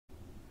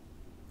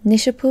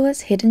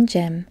Nishapur's hidden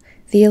gem,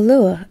 the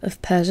allure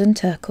of Persian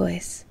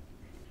turquoise.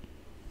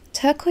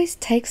 Turquoise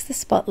takes the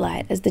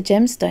spotlight as the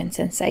gemstone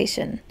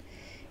sensation.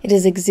 It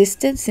has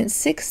existed since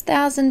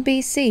 6000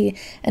 BC,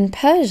 and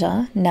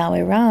Persia, now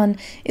Iran,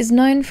 is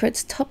known for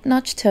its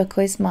top-notch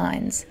turquoise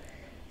mines.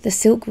 The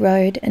Silk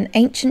Road, an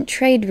ancient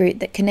trade route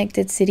that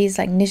connected cities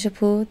like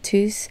Nishapur,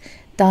 Tous,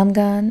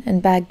 Damghan,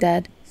 and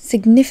Baghdad,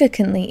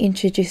 significantly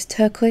introduced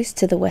turquoise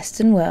to the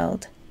Western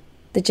world.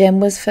 The gem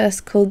was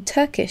first called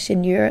Turkish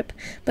in Europe,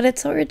 but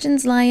its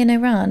origins lie in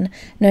Iran,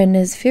 known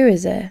as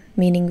Firoozeh,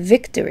 meaning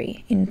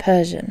victory in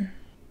Persian.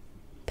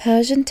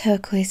 Persian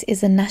turquoise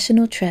is a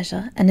national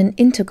treasure and an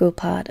integral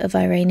part of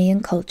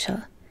Iranian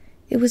culture.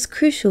 It was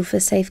crucial for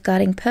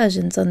safeguarding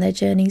Persians on their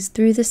journeys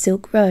through the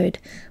Silk Road,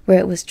 where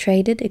it was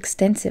traded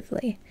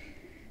extensively.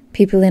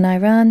 People in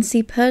Iran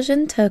see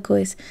Persian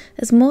turquoise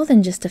as more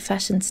than just a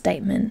fashion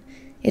statement.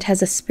 It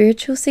has a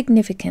spiritual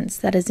significance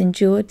that has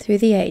endured through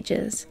the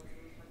ages.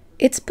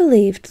 It's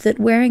believed that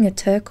wearing a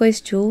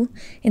turquoise jewel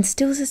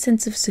instills a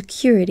sense of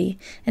security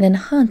and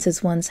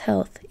enhances one's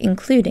health,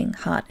 including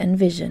heart and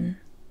vision.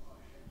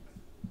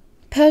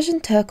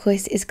 Persian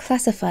turquoise is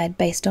classified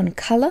based on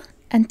colour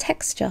and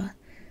texture.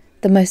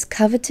 The most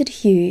coveted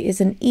hue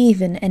is an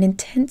even and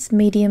intense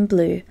medium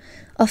blue,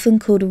 often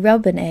called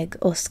robin egg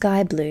or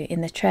sky blue in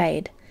the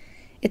trade.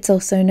 It's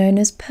also known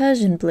as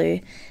Persian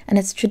blue, and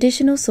its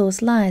traditional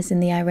source lies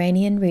in the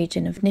Iranian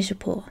region of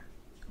Nishapur.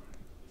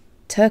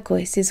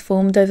 Turquoise is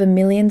formed over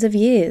millions of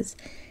years.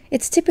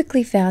 It's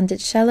typically found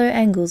at shallow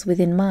angles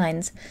within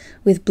mines,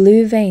 with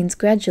blue veins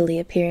gradually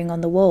appearing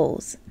on the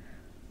walls.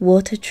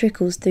 Water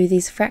trickles through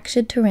these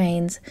fractured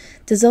terrains,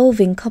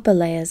 dissolving copper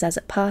layers as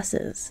it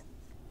passes.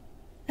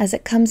 As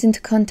it comes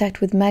into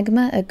contact with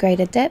magma at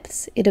greater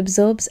depths, it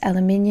absorbs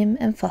aluminium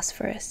and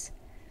phosphorus.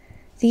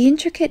 The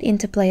intricate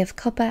interplay of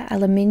copper,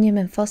 aluminium,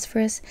 and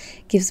phosphorus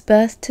gives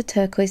birth to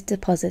turquoise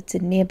deposits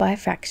in nearby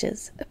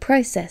fractures, a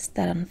process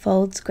that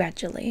unfolds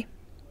gradually.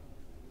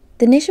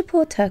 The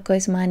Nishapur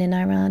turquoise mine in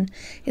Iran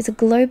is a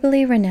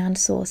globally renowned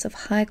source of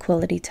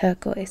high-quality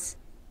turquoise.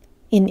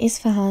 In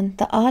Isfahan,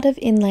 the art of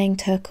inlaying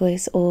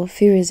turquoise, or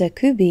Firoozeh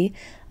kubi,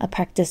 a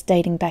practice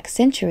dating back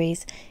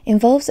centuries,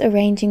 involves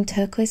arranging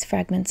turquoise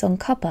fragments on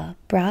copper,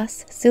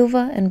 brass,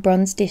 silver, and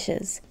bronze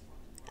dishes.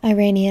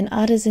 Iranian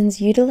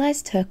artisans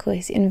utilize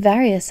turquoise in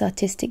various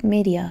artistic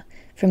media,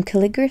 from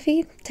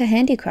calligraphy to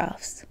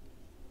handicrafts.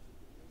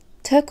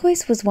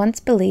 Turquoise was once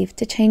believed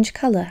to change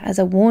colour as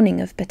a warning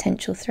of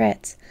potential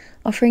threats,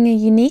 offering a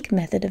unique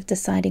method of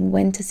deciding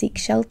when to seek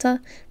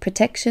shelter,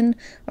 protection,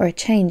 or a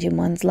change in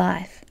one's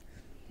life.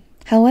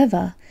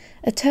 However,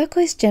 a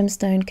turquoise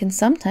gemstone can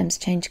sometimes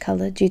change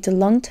colour due to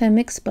long-term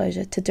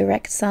exposure to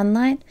direct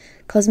sunlight,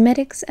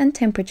 cosmetics, and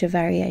temperature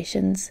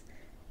variations.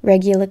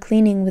 Regular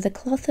cleaning with a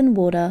cloth and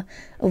water,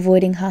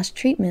 avoiding harsh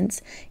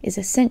treatments, is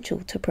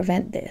essential to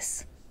prevent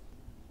this.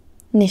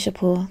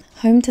 Nishapur,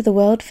 home to the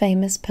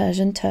world-famous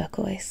Persian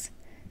turquoise.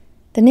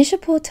 The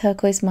Nishapur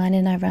turquoise mine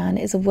in Iran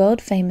is a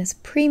world-famous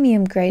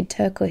premium-grade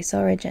turquoise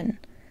origin.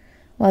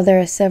 While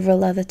there are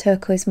several other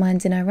turquoise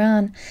mines in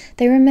Iran,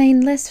 they remain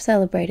less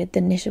celebrated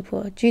than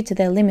Nishapur due to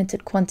their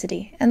limited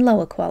quantity and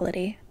lower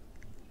quality.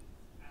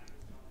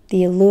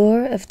 The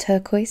allure of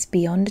turquoise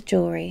beyond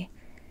jewelry.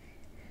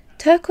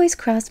 Turquoise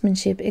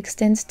craftsmanship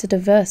extends to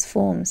diverse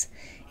forms,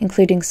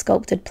 including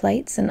sculpted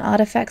plates and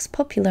artifacts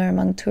popular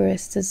among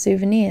tourists as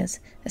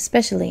souvenirs,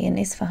 especially in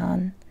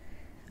Isfahan.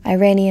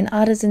 Iranian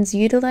artisans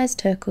utilize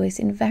turquoise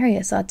in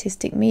various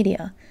artistic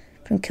media,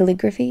 from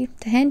calligraphy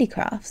to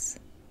handicrafts.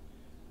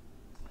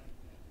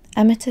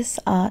 Amitis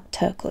Art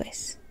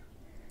Turquoise.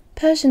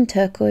 Persian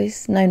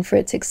turquoise, known for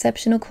its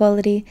exceptional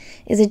quality,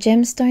 is a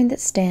gemstone that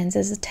stands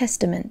as a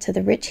testament to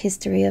the rich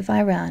history of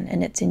Iran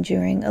and its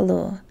enduring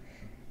allure.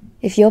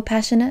 If you're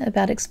passionate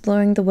about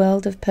exploring the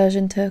world of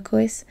Persian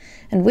turquoise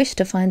and wish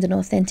to find an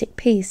authentic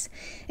piece,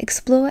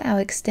 explore our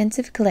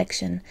extensive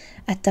collection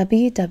at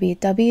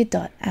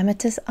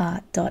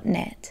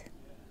www.amitisart.net.